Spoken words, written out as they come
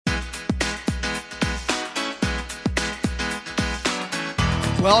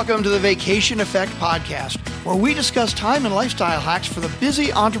Welcome to the Vacation Effect Podcast, where we discuss time and lifestyle hacks for the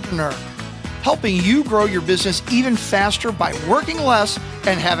busy entrepreneur, helping you grow your business even faster by working less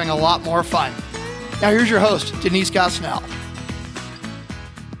and having a lot more fun. Now here's your host, Denise Gosnell.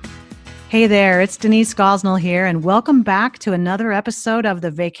 Hey there, it's Denise Gosnell here, and welcome back to another episode of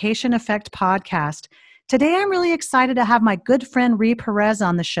the Vacation Effect Podcast. Today, I'm really excited to have my good friend Perez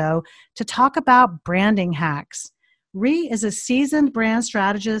on the show to talk about branding hacks. is a seasoned brand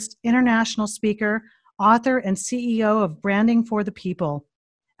strategist, international speaker, author, and CEO of Branding for the People.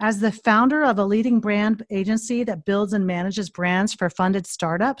 As the founder of a leading brand agency that builds and manages brands for funded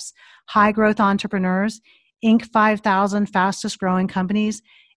startups, high-growth entrepreneurs, Inc. 5000 fastest-growing companies,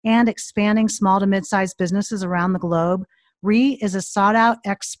 and expanding small to mid-sized businesses around the globe, is a sought-out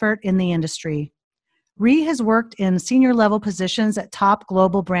expert in the industry. has worked in senior-level positions at top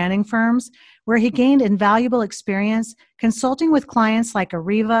global branding firms, where he gained invaluable experience consulting with clients like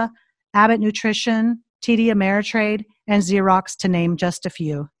Arriva, Abbott Nutrition, TD Ameritrade, and Xerox, to name just a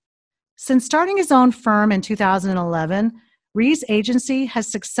few. Since starting his own firm in 2011, Rhee's agency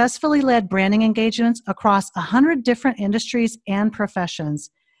has successfully led branding engagements across 100 different industries and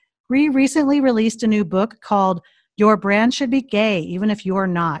professions. Rhee recently released a new book called Your Brand Should Be Gay, Even If You're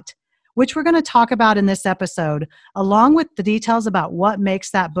Not, which we're going to talk about in this episode, along with the details about what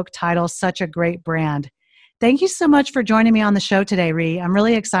makes that book title such a great brand. Thank you so much for joining me on the show today, Rhee. I'm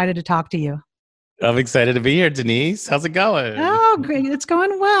really excited to talk to you. I'm excited to be here, Denise. How's it going? Oh, great. It's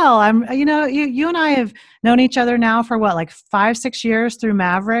going well. You and I have known each other now for like 5-6 years through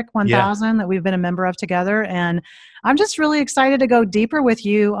Maverick 1000 that we've been a member of together. And I'm just really excited to go deeper with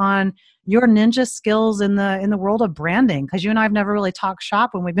you on your ninja skills in the world of branding, because you and I have never really talked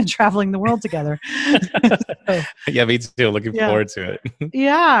shop when we've been traveling the world together. Yeah, me too. Looking forward to it.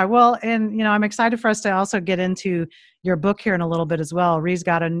 Yeah. Well, and I'm excited for us to also get into your book here in a little bit as well. Rhee's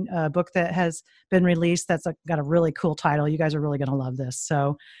got a book that has been released that's got a really cool title. You guys are really going to love this.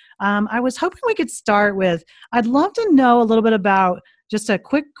 So I was hoping we could start with, I'd love to know a little bit about just a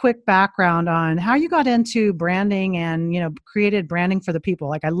quick background on how you got into branding and, created Branding for the People.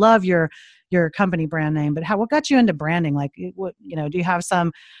 Like, I love your company brand name, but what got you into branding? Like, what, do you have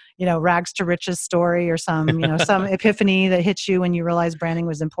some, rags to riches story or some, some epiphany that hit you when you realized branding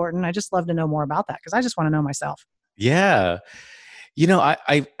was important? I just love to know more about that, because I just want to know myself. Yeah.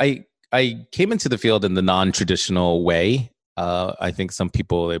 I came into the field in the non-traditional way. I think some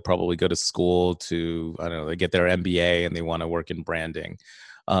people, they probably go to school to, they get their MBA and they want to work in branding,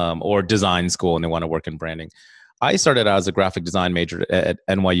 or design school and they want to work in branding. I started out as a graphic design major at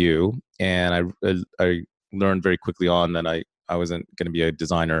NYU, and I learned very quickly on that I wasn't going to be a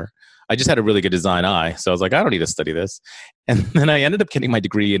designer. I just had a really good design eye. So I was like, I don't need to study this. And then I ended up getting my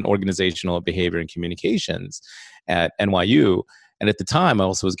degree in organizational behavior and communications at NYU. And at the time, I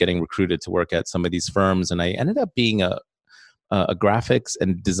also was getting recruited to work at some of these firms. And I ended up being a graphics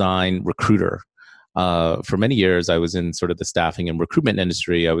and design recruiter. For many years, I was in sort of the staffing and recruitment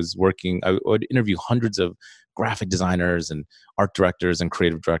industry. I would interview hundreds of graphic designers and art directors and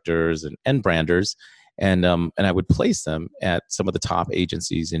creative directors and branders. And I would place them at some of the top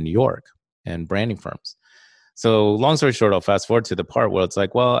agencies in New York and branding firms. So long story short, I'll fast forward to the part where it's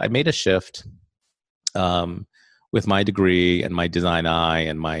like, well, I made a shift with my degree and my design eye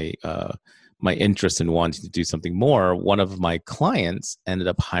and my interest in wanting to do something more. One of my clients ended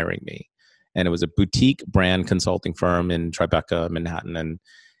up hiring me, and it was a boutique brand consulting firm in Tribeca, Manhattan.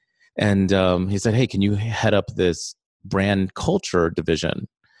 And he said, hey, can you head up this brand culture division?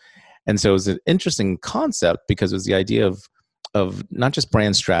 And so it was an interesting concept, because it was the idea of not just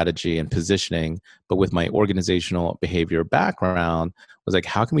brand strategy and positioning, but with my organizational behavior background, was like,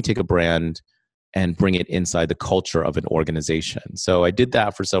 how can we take a brand and bring it inside the culture of an organization? So I did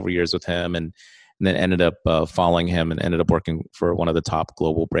that for several years with him, and then ended up following him and ended up working for one of the top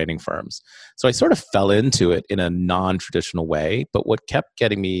global branding firms. So I sort of fell into it in a non-traditional way, but what kept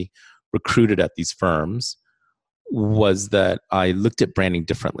getting me recruited at these firms was that I looked at branding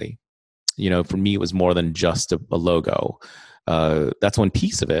differently. For me, it was more than just a logo. That's one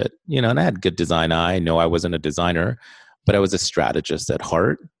piece of it, and I had good design eye. No, I wasn't a designer, but I was a strategist at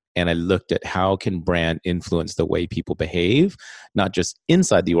heart. And I looked at how can brand influence the way people behave, not just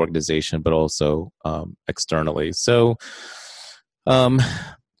inside the organization, but also externally. So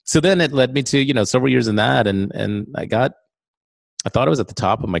then it led me to, several years in that. And I thought I was at the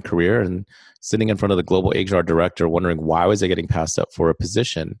top of my career and sitting in front of the global HR director, wondering why was I getting passed up for a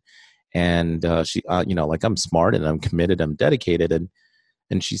position? And she, like, I'm smart and I'm committed, I'm dedicated.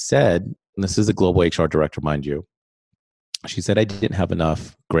 And she said, and this is a global HR director, mind you, she said I didn't have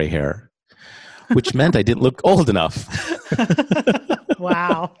enough gray hair, which meant I didn't look old enough.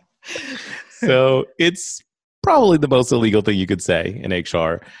 Wow. So it's probably the most illegal thing you could say in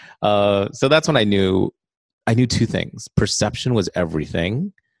HR. So that's when I knew two things. Perception was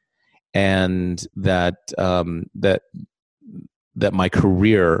everything, and that my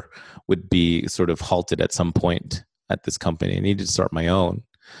career would be sort of halted at some point at this company. I needed to start my own.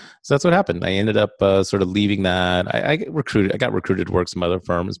 So that's what happened. I ended up sort of leaving that. I got recruited to work some other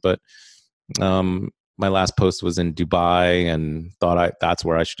firms, but my last post was in Dubai, and thought that's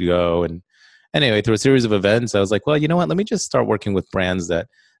where I should go. And anyway, through a series of events, I was like, well, you know what? Let me just start working with brands that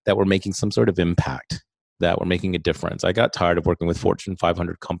were making some sort of impact, that were making a difference. I got tired of working with Fortune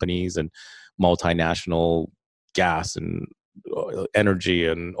 500 companies and multinational gas and energy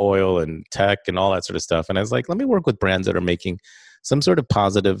and oil and tech and all that sort of stuff. And I was like, let me work with brands that are making some sort of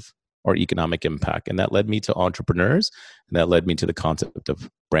positive or economic impact. And that led me to entrepreneurs, and that led me to the concept of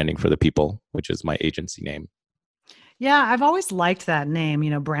branding for the people, which is my agency name. Yeah, I've always liked that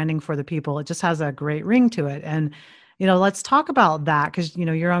name, branding for the people. It just has a great ring to it. And, let's talk about that because,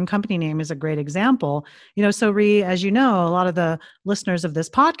 your own company name is a great example. So Ree, as you know, a lot of the listeners of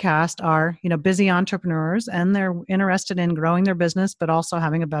this podcast are, busy entrepreneurs, and they're interested in growing their business, but also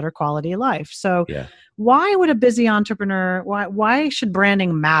having a better quality of life. So Yeah. Why would a busy entrepreneur, why should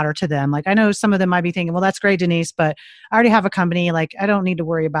branding matter to them? Like, I know some of them might be thinking, well, that's great, Denise, but I already have a company. Like, I don't need to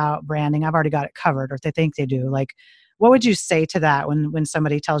worry about branding. I've already got it covered, or they think they do. Like, what would you say to that when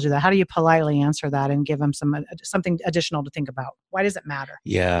somebody tells you that? How do you politely answer that and give them something additional to think about? Why does it matter?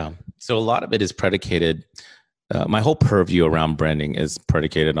 Yeah. So a lot of it is predicated. My whole purview around branding is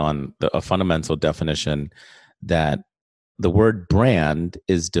predicated on a fundamental definition that the word brand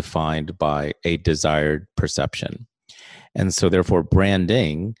is defined by a desired perception. And so therefore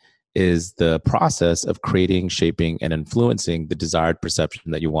branding is the process of creating, shaping, and influencing the desired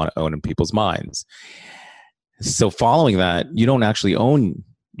perception that you want to own in people's minds. So following that, you don't actually own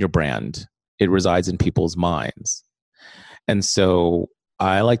your brand. It resides in people's minds. And so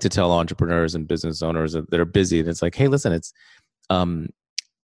I like to tell entrepreneurs and business owners that are busy, and it's like, hey, listen, it's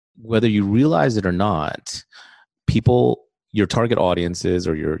whether you realize it or not, people, your target audiences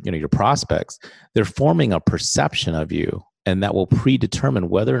or your prospects, they're forming a perception of you, and that will predetermine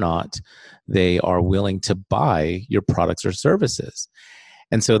whether or not they are willing to buy your products or services.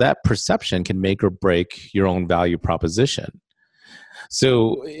 And so that perception can make or break your own value proposition.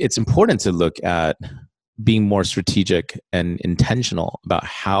 So it's important to look at being more strategic and intentional about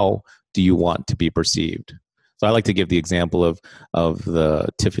how do you want to be perceived. So I like to give the example of the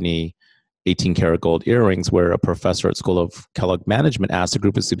Tiffany 18-karat gold earrings, where a professor at School of Kellogg Management asked a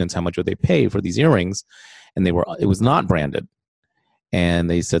group of students how much would they pay for these earrings, and it was not branded. And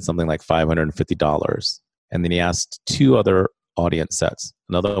they said something like $550. And then he asked two other audience sets.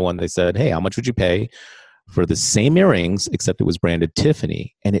 Another one, they said, hey, how much would you pay for the same earrings, except it was branded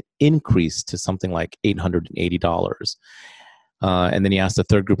Tiffany? And it increased to something like $880. And then he asked a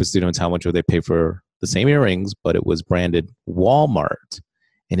third group of students how much would they pay for the same earrings, but it was branded Walmart,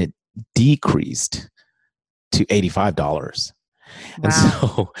 and it decreased to $85. Wow. And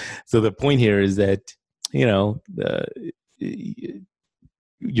so the point here is that,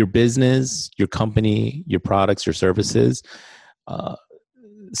 your business, your company, your products, your services,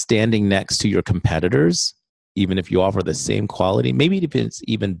 standing next to your competitors, even if you offer the same quality, maybe if it's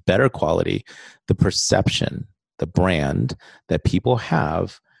even better quality, the perception, the brand that people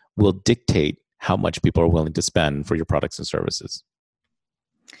have will dictate how much people are willing to spend for your products and services.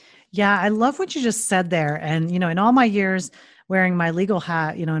 Yeah, I love what you just said there. And, in all my years wearing my legal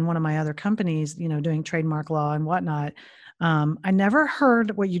hat, in one of my other companies, doing trademark law and whatnot, I never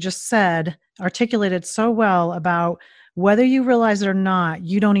heard what you just said articulated so well about whether you realize it or not,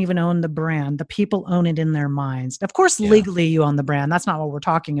 you don't even own the brand. The people own it in their minds. Of course, legally you own the brand. That's not what we're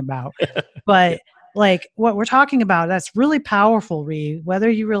talking about. But like what we're talking about, that's really powerful, Ree. Whether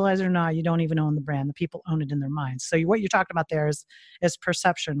you realize it or not, you don't even own the brand. The people own it in their minds. So what you're talking about there is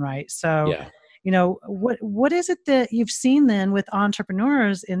perception, right? So, what is it that you've seen then with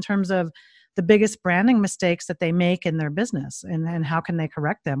entrepreneurs in terms of the biggest branding mistakes that they make in their business, and how can they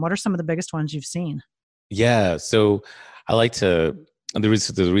correct them? What are some of the biggest ones you've seen? Yeah. So I like to, the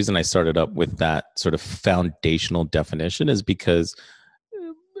reason I started up with that sort of foundational definition is because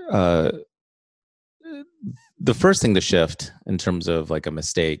the first thing to shift in terms of like a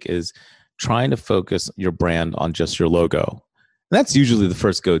mistake is trying to focus your brand on just your logo. And that's usually the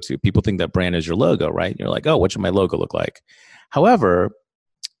first go-to. People think that brand is your logo, right? And you're like, oh, what should my logo look like? However,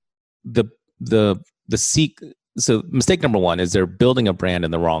 so mistake number one is they're building a brand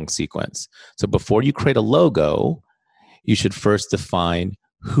in the wrong sequence. So before you create a logo, you should first define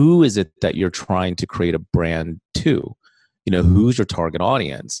who is it that you're trying to create a brand to? Who's your target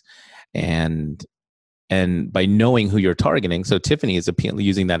audience? And by knowing who you're targeting, so Tiffany is appealing,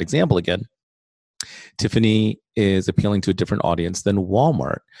 using that example again, Tiffany is appealing to a different audience than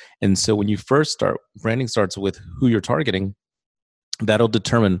Walmart. And so when you first start, branding starts with who you're targeting. That'll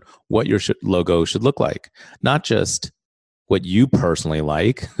determine what your logo should look like, not just what you personally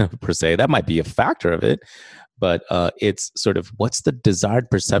like per se. That might be a factor of it, but it's sort of what's the desired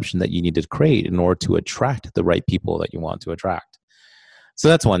perception that you need to create in order to attract the right people that you want to attract. So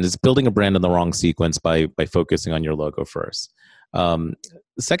that's one. It's building a brand in the wrong sequence by focusing on your logo first.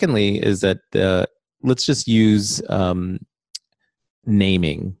 Secondly, is that let's just use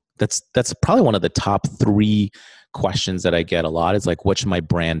naming. That's probably one of the top 3 questions that I get a lot. Is like, what should my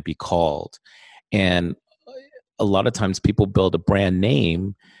brand be called? And a lot of times people build a brand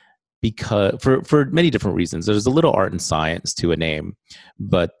name because for many different reasons. There's a little art and science to a name,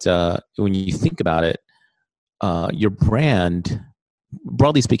 but when you think about it, your brand,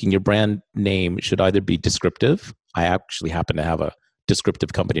 broadly speaking, your brand name should either be descriptive. I actually happen to have a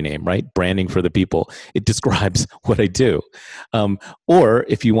descriptive company name, right? Branding for the people. It describes what I do. Or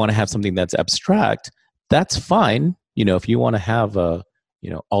if you want to have something that's abstract, that's fine. If you want to have a,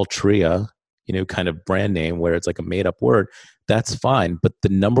 Altria, kind of brand name where it's like a made up word, that's fine. But the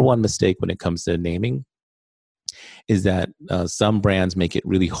number one mistake when it comes to naming is that some brands make it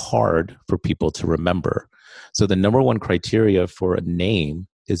really hard for people to remember. So the number one criteria for a name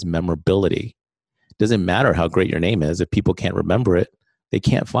is memorability. It doesn't matter how great your name is. If people can't remember it, they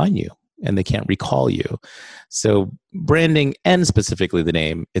can't find you and they can't recall you. So branding, and specifically the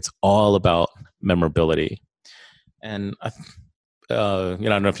name, it's all about memorability. And I don't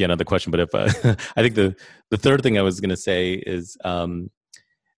know if you had another question, but if I think the third thing I was going to say is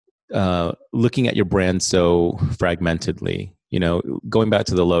looking at your brand so fragmentedly. Going back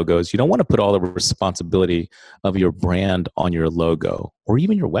to the logos, you don't want to put all the responsibility of your brand on your logo, or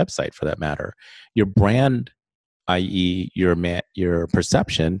even your website for that matter. Your brand, i.e., your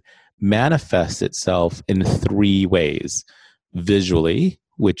perception, manifests itself in 3 ways: visually,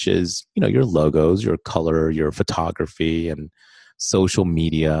 which is your logos, your color, your photography, and social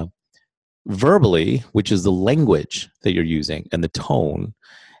media; verbally, which is the language that you're using and the tone,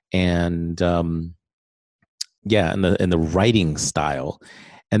 and and the writing style;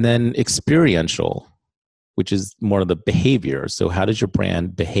 and then experiential, which is more of the behavior. So how does your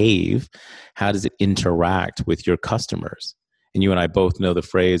brand behave? How does it interact with your customers? And you and I both know the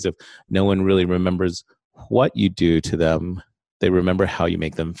phrase of no one really remembers what you do to them. They remember how you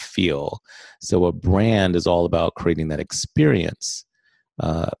make them feel. So a brand is all about creating that experience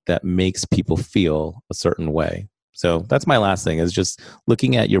that makes people feel a certain way. So that's my last thing, is just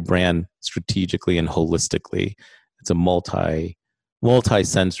looking at your brand strategically and holistically. It's a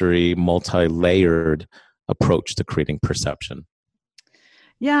multi-sensory, multi-layered approach to creating perception.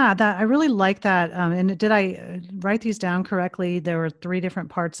 Yeah, that I really like that. And did I write these down correctly? There were 3 different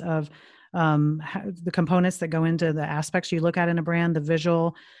parts of the components that go into the aspects you look at in a brand: the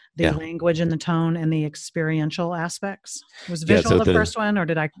visual, the language and the tone, and the experiential aspects. Was visual the first one, or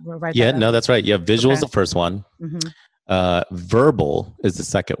did I write that? Yeah, no, that's right. Yeah, visual is the first one. Mm-hmm. Verbal is the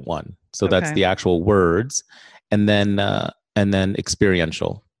second one. So that's the actual words, and then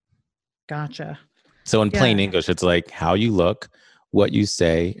experiential. Gotcha. So in plain English, it's like how you look, what you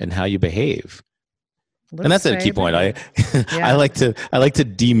say, and how you behave. And that's a key point. I like to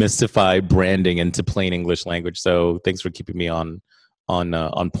demystify branding into plain English language. So thanks for keeping me on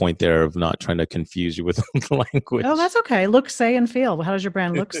point there, of not trying to confuse you with the language. Oh, that's okay. Look, say, and feel. How does your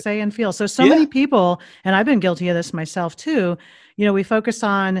brand look, say, and feel? So many people, and I've been guilty of this myself too. We focus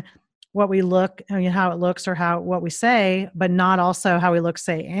on what we look, how it looks, or what we say, but not also how we look,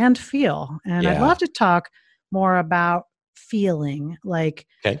 say, and feel. And I'd love to talk more about feeling, like,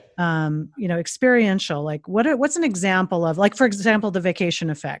 experiential, like what's an example of, like, for example, the vacation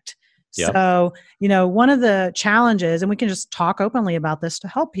effect. Yep. So, one of the challenges, and we can just talk openly about this to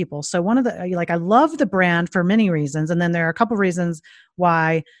help people. So one of the, I love the brand for many reasons. And then there are a couple of reasons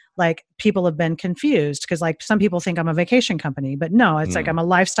why, people have been confused, because some people think I'm a vacation company, but no, it's I'm a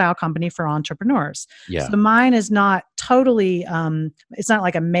lifestyle company for entrepreneurs. Yeah. So mine is not totally, it's not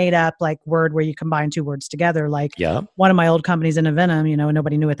like a made up word where you combine 2 words together. One of my old companies in Venom,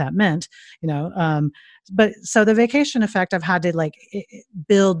 nobody knew what that meant, but so the vacation effect, I've had to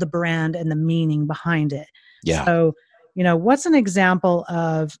build the brand and the meaning behind it. Yeah. So, what's an example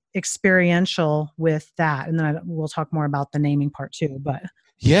of experiential with that? And then we'll talk more about the naming part too, but.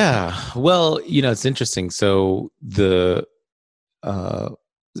 Yeah. Well, it's interesting. So every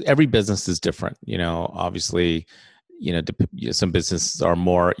business is different, obviously, some businesses are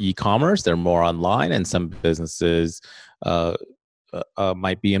more e-commerce, they're more online, and some businesses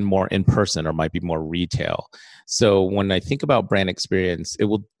might be more in person or might be more retail. So when I think about brand experience,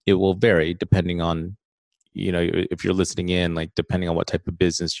 it will vary depending on, if you're listening in, like depending on what type of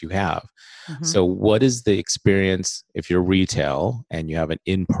business you have. Mm-hmm. So what is the experience if you're retail and you have an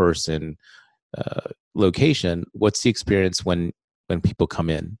in-person location? What's the experience when people come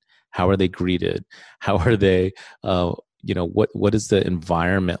in? How are they greeted? How are they? What does the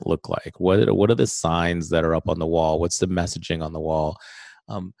environment look like? What are the signs that are up on the wall? What's the messaging on the wall?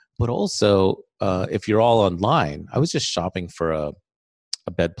 But also, if you're all online, I was just shopping for a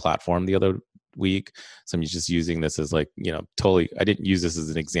bed platform the other week. So I'm just using this as totally, I didn't use this as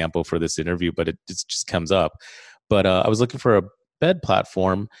an example for this interview, but it just comes up. But I was looking for a bed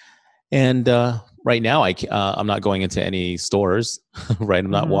platform, and right now I'm not going into any stores, right?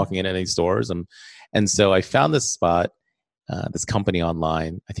 I'm not Mm-hmm. walking in any stores. And so I found this spot, this company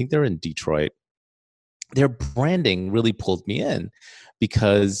online. I think they're in Detroit. Their branding really pulled me in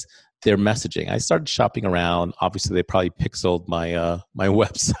because their messaging. I started shopping around. Obviously, they probably pixeled my my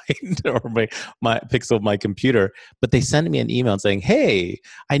website or my pixeled my computer. But they sent me an email saying, "Hey,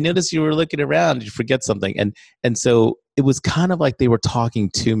 I noticed you were looking around. Did you forget something?" And so it was kind of like they were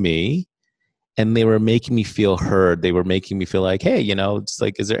talking to me, and they were making me feel heard. They were making me feel like, "Hey, it's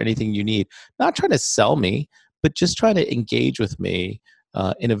like, is there anything you need?" Not trying to sell me, but just trying to engage with me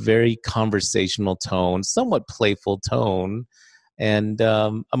in a very conversational tone, somewhat playful tone. And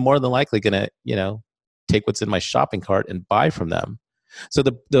I'm more than likely going to, take what's in my shopping cart and buy from them. So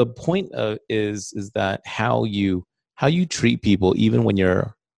the point is that how you treat people, even when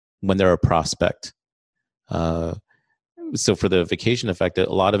they're a prospect. So for the vacation effect,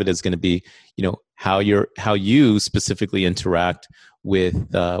 a lot of it is going to be, how you specifically interact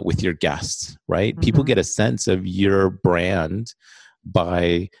with your guests, right? Mm-hmm. People get a sense of your brand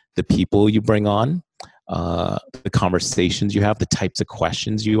by the people you bring on, the conversations you have, the types of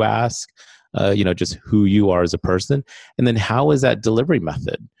questions you ask, just who you are as a person. And then how is that delivery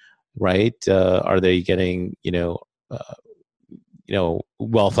method, right? Are they getting,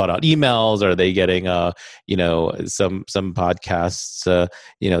 well thought out emails? Are they getting, some podcasts,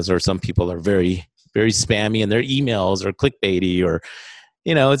 or some people are very, very spammy and their emails are clickbaity, or,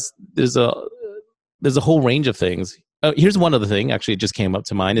 there's a whole range of things. Here's one other thing, actually, it just came up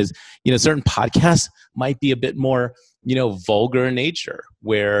to mind is, certain podcasts might be a bit more, vulgar in nature,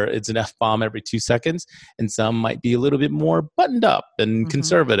 where it's an F-bomb every 2 seconds, and some might be a little bit more buttoned up and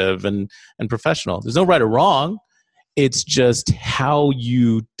conservative and professional. There's no right or wrong. It's just how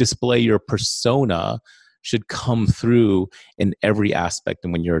you display your persona should come through in every aspect,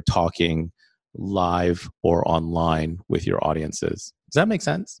 and when you're talking live or online with your audiences. Does that make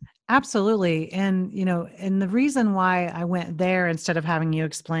sense? Absolutely. And, and the reason why I went there instead of having you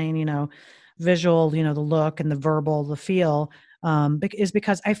explain, visual, the look and the verbal, the feel, is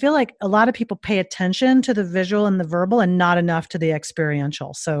because I feel like a lot of people pay attention to the visual and the verbal and not enough to the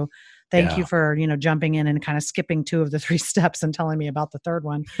experiential. So thank you for, jumping in and kind of skipping 2 of the 3 steps and telling me about the third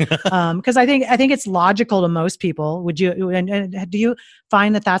one. Because I think it's logical to most people. Would you, and do you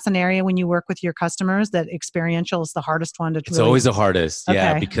find that that's an area when you work with your customers that experiential is the hardest one to It's always the hardest. Okay.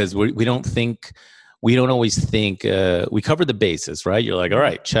 Yeah. Because we don't always think, we cover the bases, right? You're like, all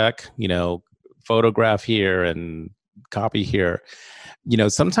right, check, photograph here and copy here.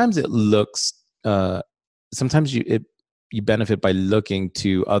 Sometimes it looks, sometimes you benefit by looking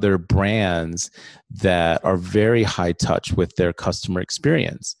to other brands that are very high touch with their customer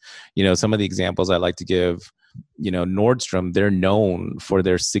experience. Some of the examples I like to give, Nordstrom, they're known for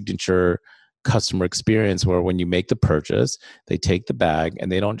their signature customer experience, where when you make the purchase, they take the bag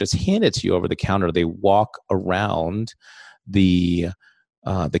and they don't just hand it to you over the counter. They walk around the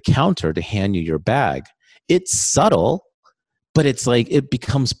counter to hand you your bag. It's subtle, but it's like it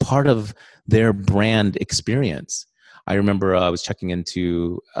becomes part of their brand experience. I remember I was checking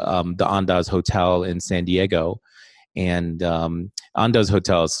into the Andaz Hotel in San Diego, and Andaz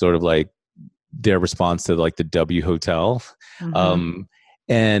Hotel is sort of like their response to like the W Hotel.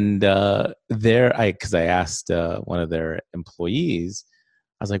 And because I asked one of their employees,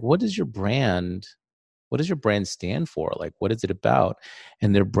 I was like, what does your brand stand for? Like, what is it about?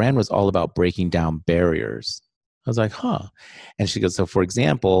 And their brand was all about breaking down barriers. I was like, huh. And she goes, so for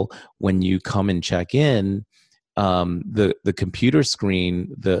example, when you come and check in, the computer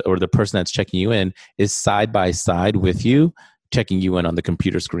screen, or the person that's checking you in is side by side with you checking you in on the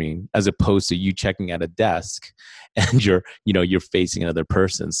computer screen, as opposed to you checking at a desk and you're facing another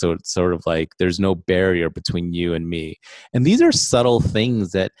person. So it's sort of like there's no barrier between you and me. And these are subtle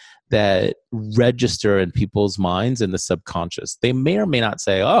things that register in people's minds in the subconscious. They may or may not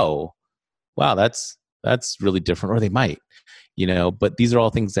say, "Oh, wow, that's really different," or they might, but these are all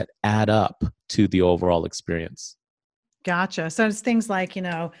things that add up to the overall experience. Gotcha. So it's things like,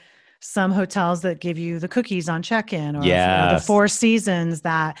 some hotels that give you the cookies on check-in, or the Yes. Four Seasons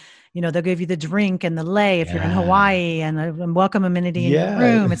that, they'll give you the drink and the lei if you're in Hawaii, and a welcome amenity in your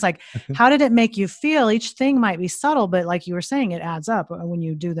room. It's like, how did it make you feel? Each thing might be subtle, but like you were saying, it adds up when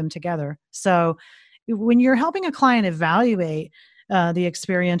you do them together. So when you're helping a client evaluate the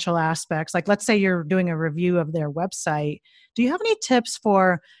experiential aspects, like let's say you're doing a review of their website, do you have any tips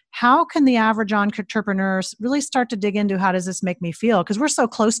for how can the average entrepreneur really start to dig into how does this make me feel? Because we're so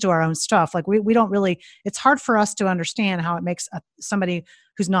close to our own stuff. Like we don't really, it's hard for us to understand how it makes somebody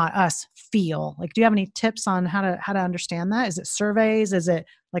who's not us feel. Like, do you have any tips on how to understand that? Is it surveys? Is it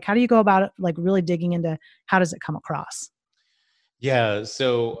like, how do you go about it? Like really digging into how does it come across? Yeah.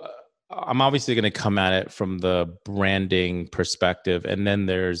 So I'm obviously going to come at it from the branding perspective. And then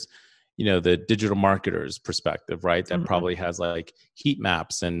there's, the digital marketer's perspective, right? That probably has like heat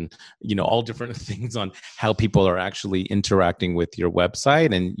maps and, all different things on how people are actually interacting with your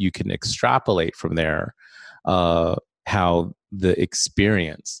website. And you can extrapolate from there how the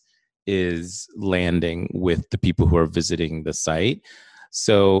experience is landing with the people who are visiting the site.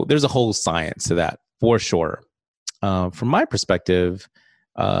 So there's a whole science to that for sure. From my perspective,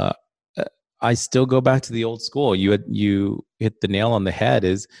 I still go back to the old school. You hit the nail on the head.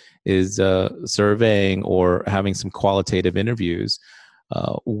 Is surveying or having some qualitative interviews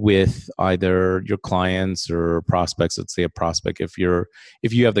with either your clients or prospects. Let's say a prospect, if you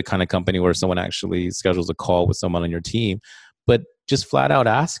have the kind of company where someone actually schedules a call with someone on your team, but just flat out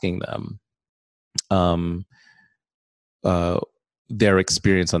asking them their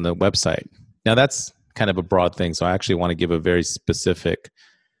experience on the website. Now that's kind of a broad thing, so I actually want to give a very specific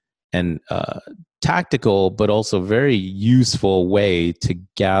and tactical, but also very useful way to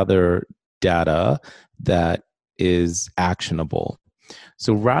gather data that is actionable.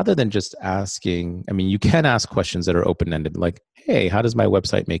 So rather than just asking, you can ask questions that are open-ended, like, hey, how does my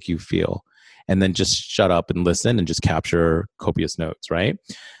website make you feel? And then just shut up and listen and just capture copious notes, right?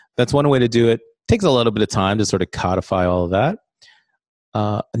 That's one way to do it. Takes a little bit of time to sort of codify all of that.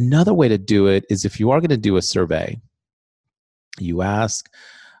 Another way to do it is if you are going to do a survey, you ask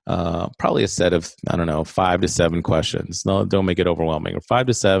probably a set of, 5 to 7 questions. No, don't make it overwhelming. Or 5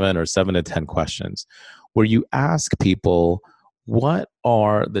 to 7 or 7 to 10 questions where you ask people, what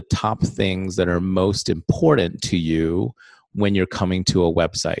are the top things that are most important to you when you're coming to a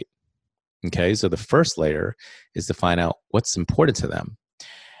website? Okay, so the first layer is to find out what's important to them.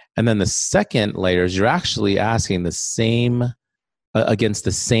 And then the second layer is you're actually asking the same, against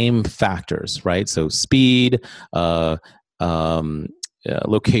the same factors, right? So speed,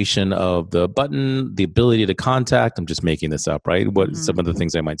 location of the button, the ability to contact. I'm just making this up, right? What some of the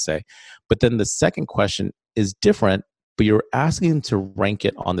things I might say. But then the second question is different, but you're asking them to rank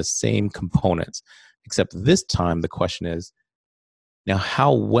it on the same components, except this time the question is, now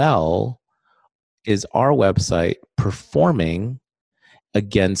how well is our website performing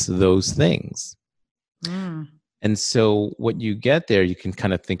against those things? And so what you get there, you can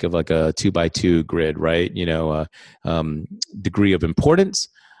kind of think of like a 2x2 grid, right? Degree of importance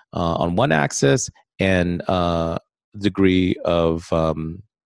on one axis and degree of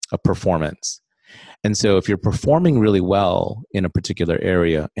performance. And so if you're performing really well in a particular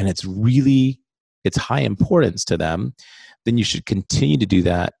area and it's high importance to them, then you should continue to do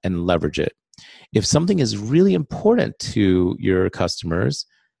that and leverage it. If something is really important to your customers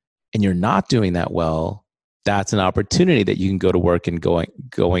and you're not doing that well, that's an opportunity that you can go to work and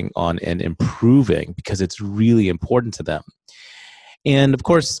going on and improving because it's really important to them. And of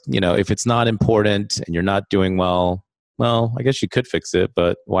course, if it's not important and you're not doing well, I guess you could fix it,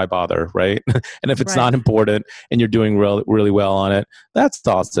 but why bother, right? And if it's not important and you're doing really well on it, that's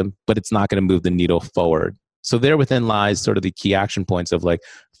awesome, but it's not going to move the needle forward. So there within lies sort of the key action points of like,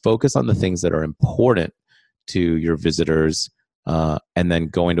 focus on the things that are important to your visitors, and then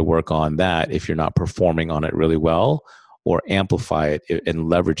going to work on that if you're not performing on it really well, or amplify it and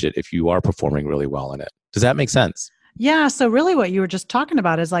leverage it if you are performing really well in it. Does that make sense? Yeah. So really what you were just talking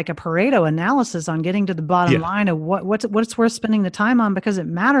about is like a Pareto analysis on getting to the bottom line of what's worth spending the time on because it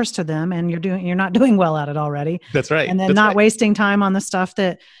matters to them and you're not doing well at it already. That's right. And then not wasting time on the stuff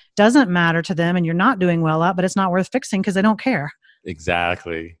that doesn't matter to them and you're not doing well at, but it's not worth fixing because they don't care.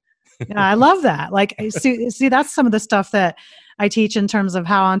 Exactly. Yeah, I love that. Like, see, that's some of the stuff that I teach in terms of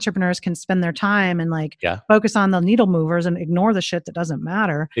how entrepreneurs can spend their time and like Yeah, focus on the needle movers and ignore the shit that doesn't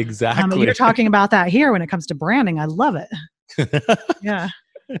matter. But you're exactly. talking about that here when it comes to branding. I love it. Yeah.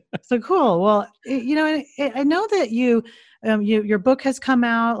 So cool. Well, I know that your book has come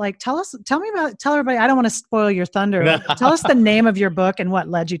out. Like, tell everybody. I don't want to spoil your thunder. Like, tell us the name of your book and what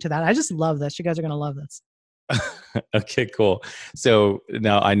led you to that. I just love this. You guys are going to love this. Okay, cool. So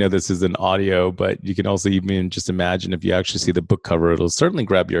now I know this is an audio, but you can also even just imagine if you actually see the book cover, it'll certainly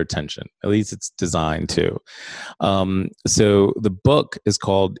grab your attention. At least it's designed to. So the book is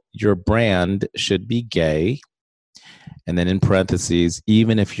called Your Brand Should Be Gay. And then in parentheses,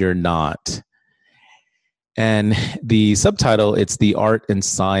 even if you're not. And the subtitle, it's the art and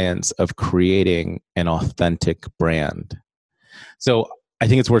science of creating an authentic brand. So I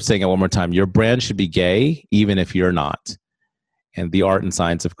think it's worth saying it one more time. Your brand should be gay, even if you're not. And the art and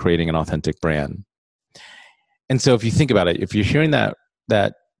science of creating an authentic brand. And so if you think about it, if you're hearing that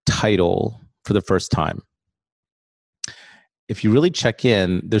title for the first time, if you really check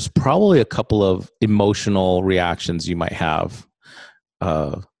in, there's probably a couple of emotional reactions you might have,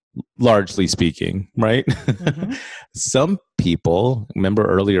 largely speaking, right? Mm-hmm. Some people, remember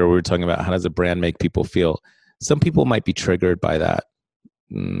earlier we were talking about how does a brand make people feel? Some people might be triggered by that.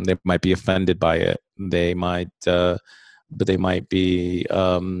 They might be offended by it. They might, but they might be,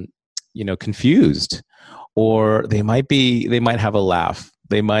 confused, or they might have a laugh.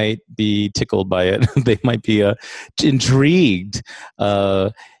 They might be tickled by it. They might be intrigued.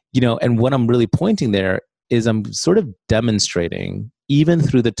 And what I'm really pointing there is I'm sort of demonstrating, even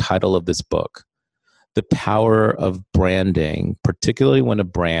through the title of this book, the power of branding, particularly when a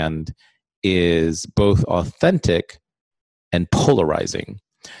brand is both authentic and polarizing.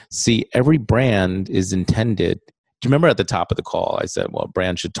 See, every brand is intended. Do you remember at the top of the call, I said, well,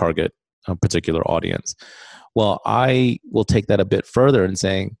 brand should target a particular audience. Well, I will take that a bit further and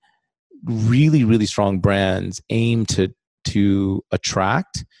saying really, really strong brands aim to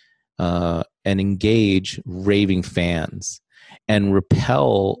attract and engage raving fans and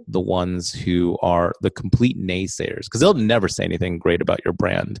repel the ones who are the complete naysayers, because they'll never say anything great about your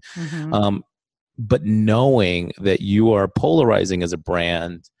brand. Mm-hmm. But knowing that you are polarizing as a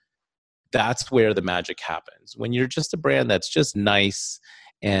brand, that's where the magic happens. When you're just a brand that's just nice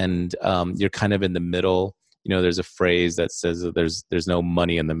and you're kind of in the middle, there's a phrase that says that there's no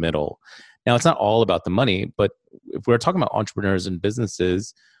money in the middle. Now, it's not all about the money, but if we're talking about entrepreneurs and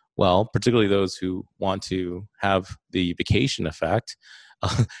businesses, well, particularly those who want to have the vacation effect,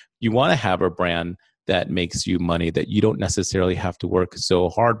 you want to have a brand that makes you money, that you don't necessarily have to work so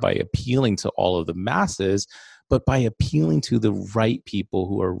hard by appealing to all of the masses, but by appealing to the right people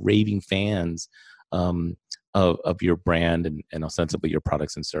who are raving fans of your brand and ostensibly your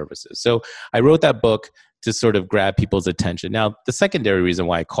products and services. So I wrote that book to sort of grab people's attention. Now, the secondary reason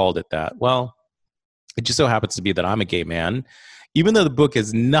why I called it that, well, it just so happens to be that I'm a gay man, even though the book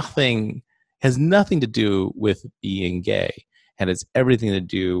has nothing to do with being gay, and it's everything to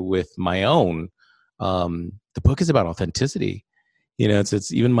do with my own. The book is about authenticity.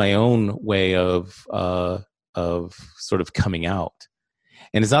 It's even my own way of sort of coming out.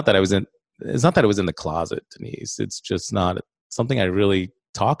 And it's not that I was in the closet, Denise. It's just not something I really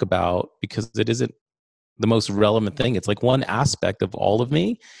talk about because it isn't the most relevant thing. It's like one aspect of all of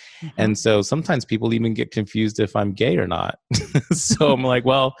me. Mm-hmm. And so sometimes people even get confused if I'm gay or not. So I'm like,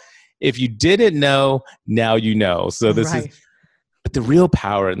 well, if you didn't know, now you know. So this right. is, but the real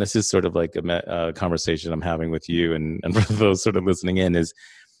power, and this is sort of like a conversation I'm having with you and for those sort of listening in, is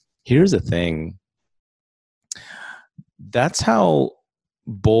here's the thing. That's how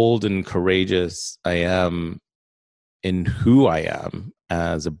bold and courageous I am in who I am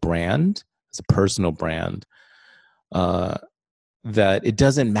as a brand, as a personal brand, that it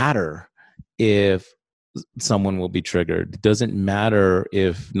doesn't matter if someone will be triggered. It doesn't matter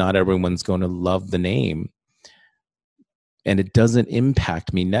if not everyone's going to love the name. And it doesn't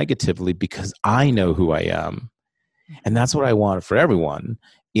impact me negatively because I know who I am. And that's what I want for everyone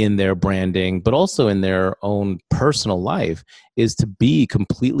in their branding, but also in their own personal life, is to be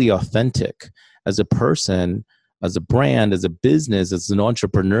completely authentic as a person, as a brand, as a business, as an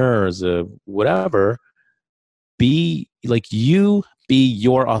entrepreneur, as a whatever. Be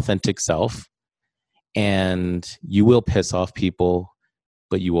your authentic self, and you will piss off people,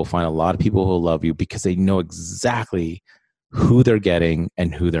 but you will find a lot of people who will love you because they know exactly who they're getting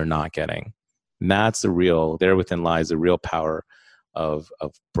and who they're not getting. And that's there within lies the real power of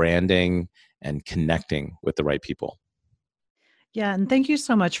branding and connecting with the right people. Yeah. And thank you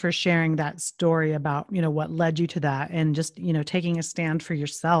so much for sharing that story about, what led you to that and just, taking a stand for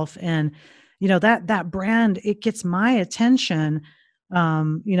yourself. And, that brand, it gets my attention.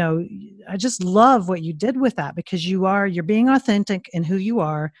 I just love what you did with that, because you're being authentic in who you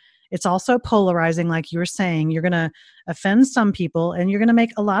are. It's also polarizing, like you were saying. You're going to offend some people, and you're going to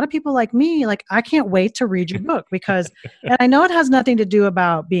make a lot of people like me, like, I can't wait to read your book, because, and I know it has nothing to do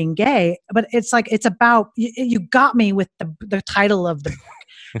about being gay, but it's like, it's about, you got me with the title of the book.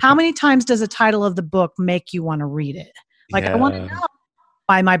 How many times does the title of the book make you want to read it? Like, I want to Yeah. know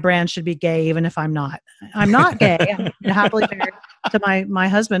why my brand should be gay, even if I'm not. I'm not gay. I'm happily married to my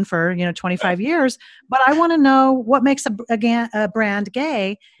husband for 25 years, but I want to know what makes a brand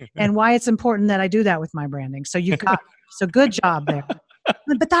gay, and why it's important that I do that with my branding. So you got me. So good job there.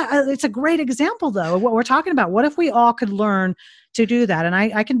 But that it's a great example, though, of what we're talking about. What if we all could learn to do that? And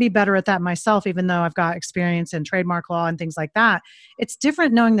I can be better at that myself, even though I've got experience in trademark law and things like that. It's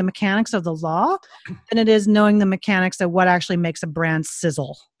different knowing the mechanics of the law than it is knowing the mechanics of what actually makes a brand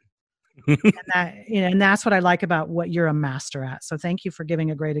sizzle. And that's what I like about what you're a master at. So thank you for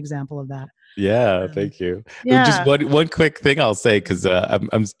giving a great example of that. Yeah, thank you. Just Yeah. one quick thing I'll say, because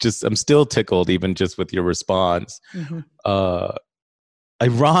I'm still tickled even just with your response. Mm-hmm.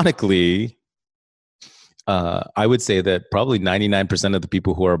 Ironically, I would say that probably 99% of the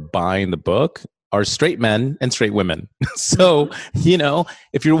people who are buying the book are straight men and straight women. So,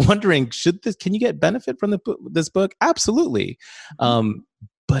 if you're wondering, can you get benefit from this book? Absolutely.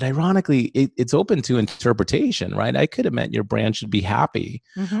 But ironically, it's open to interpretation, right? I could have meant your brand should be happy,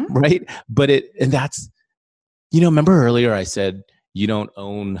 right? But that's, remember earlier I said, you don't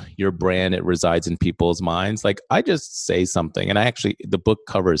own your brand, it resides in people's minds. Like, I just say something, and the book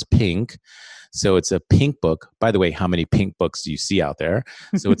cover is pink. So it's a pink book. By the way, how many pink books do you see out there?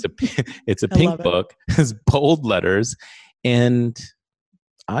 So it's a pink book, has bold letters, and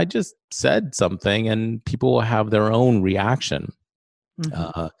I just said something, and people will have their own reaction,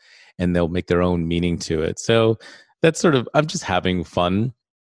 and they'll make their own meaning to it. So that's sort of, I'm just having fun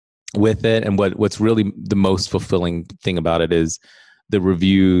with it. And what's really the most fulfilling thing about it is the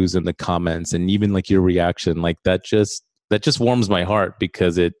reviews and the comments, and even like your reaction, like that just warms my heart,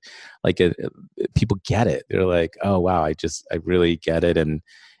 because people get it. They're like, oh wow, I really get it. And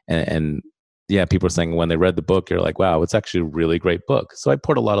yeah, people are saying when they read the book, you're like, wow, it's actually a really great book. So I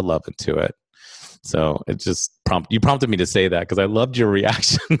poured a lot of love into it. So it just prompted me to say that, because I loved your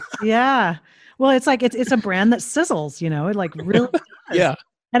reaction. Yeah. Well, it's like, it's a brand that sizzles, it like really does. Yeah.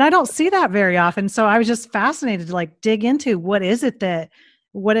 And I don't see that very often. So I was just fascinated to like dig into what is it that's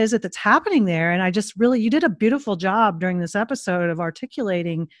happening there. And I just you did a beautiful job during this episode of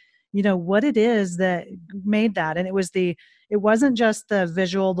articulating, what it is that made that. And it wasn't just the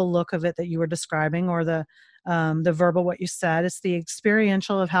visual, the look of it that you were describing, or the verbal, what you said. It's the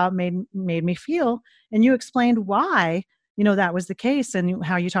experiential of how it made me feel. And you explained why, that was the case, and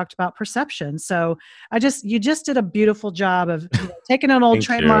how you talked about perception. So you just did a beautiful job of taking an old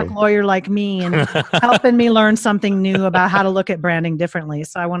trademark lawyer like me and helping me learn something new about how to look at branding differently.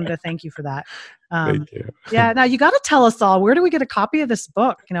 So I wanted to thank you for that. Thank you. Yeah. Now you got to tell us all, where do we get a copy of this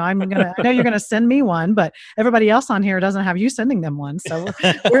book? I know you're going to send me one, but everybody else on here doesn't have you sending them one. So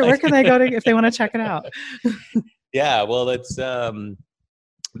where can they go to if they want to check it out? Yeah. Well, it's, the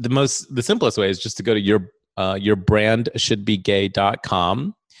simplest way is just to go to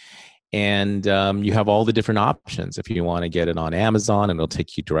yourbrandshouldbegay.com, and you have all the different options. If you want to get it on Amazon, and it'll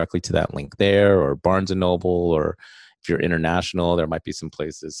take you directly to that link there, or Barnes & Noble, or if you're international, there might be some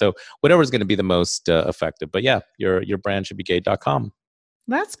places. So whatever is going to be the most effective. But yeah, yourbrandshouldbegay.com.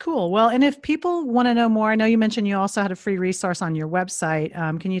 That's cool. Well, and if people want to know more, I know you mentioned you also had a free resource on your website.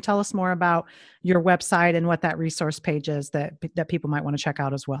 Can you tell us more about your website and what that resource page is that people might want to check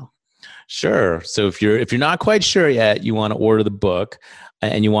out as well? Sure. So if you're not quite sure yet, you want to order the book,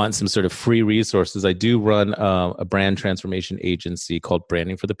 and you want some sort of free resources, I do run a brand transformation agency called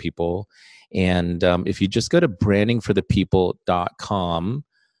Branding for the People. And if you just go to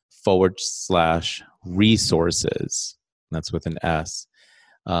brandingforthepeople.com/resources, that's with an S.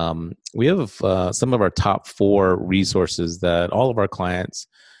 We have some of our top 4 resources that all of our clients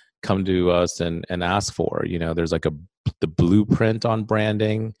come to us and ask for. There's like the blueprint on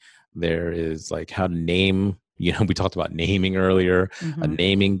branding. There is like how to name, we talked about naming earlier, a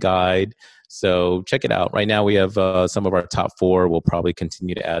naming guide. So check it out. Right now we have some of our top 4. We'll probably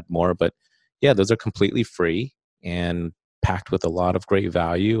continue to add more, but yeah, those are completely free and packed with a lot of great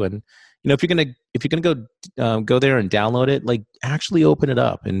value. And if you're gonna go there and download it, like actually open it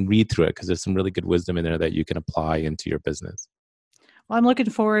up and read through it, because there's some really good wisdom in there that you can apply into your business. Well, I'm looking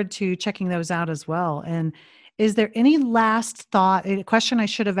forward to checking those out as well. And is there any last thought, a question I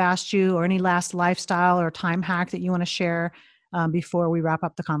should have asked you, or any last lifestyle or time hack that you want to share before we wrap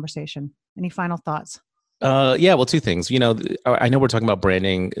up the conversation? Any final thoughts? Yeah, well, two things. I know we're talking about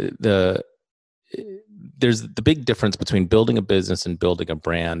branding. There's the big difference between building a business and building a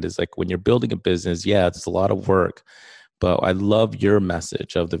brand is like when you're building a business, yeah, it's a lot of work. But I love your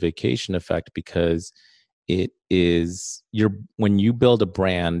message of the vacation effect because it is when you build a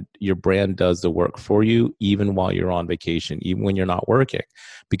brand, your brand does the work for you, even while you're on vacation, even when you're not working,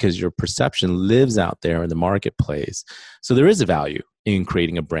 because your perception lives out there in the marketplace. So there is a value in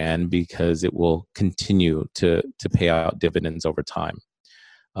creating a brand because it will continue to pay out dividends over time.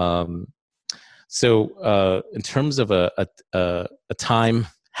 So in terms of a time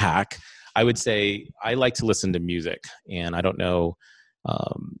hack, I would say I like to listen to music, and I don't know.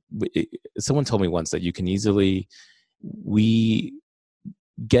 Someone told me once that we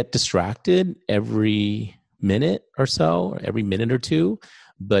get distracted every minute or so, or every minute or two,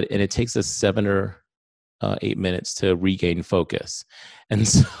 and it takes us 7 or 8 minutes to regain focus. And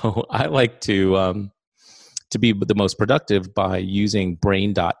so I like to be the most productive by using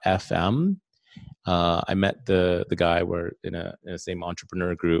brain.fm. I met the guy we're in the same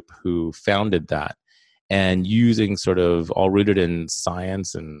entrepreneur group who founded that, and using sort of all rooted in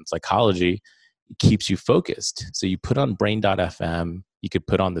science and psychology, it keeps you focused. So you put on brain.fm, you could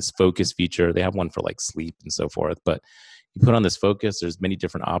put on this focus feature. They have one for like sleep and so forth, but you put on this focus, there's many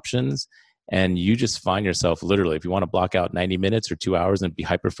different options, and you just find yourself literally, if you want to block out 90 minutes or 2 hours and be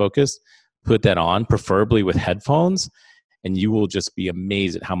hyper-focused, put that on, preferably with headphones, and you will just be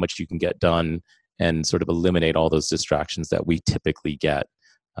amazed at how much you can get done and sort of eliminate all those distractions that we typically get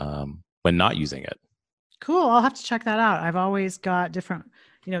when not using it. Cool. I'll have to check that out. I've always got different,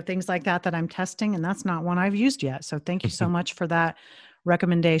 things like that I'm testing, and that's not one I've used yet. So thank you so much for that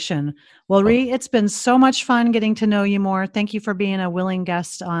recommendation. Well, Ree, it's been so much fun getting to know you more. Thank you for being a willing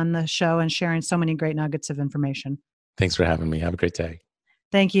guest on the show and sharing so many great nuggets of information. Thanks for having me. Have a great day.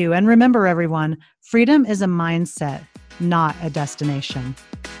 Thank you. And remember, everyone, freedom is a mindset, not a destination.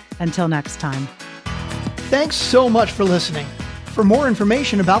 Until next time. Thanks so much for listening. For more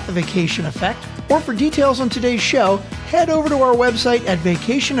information about the Vacation Effect or for details on today's show, head over to our website at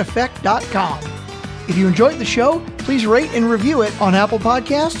vacationeffect.com. If you enjoyed the show, please rate and review it on Apple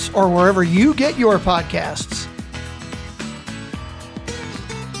Podcasts or wherever you get your podcasts.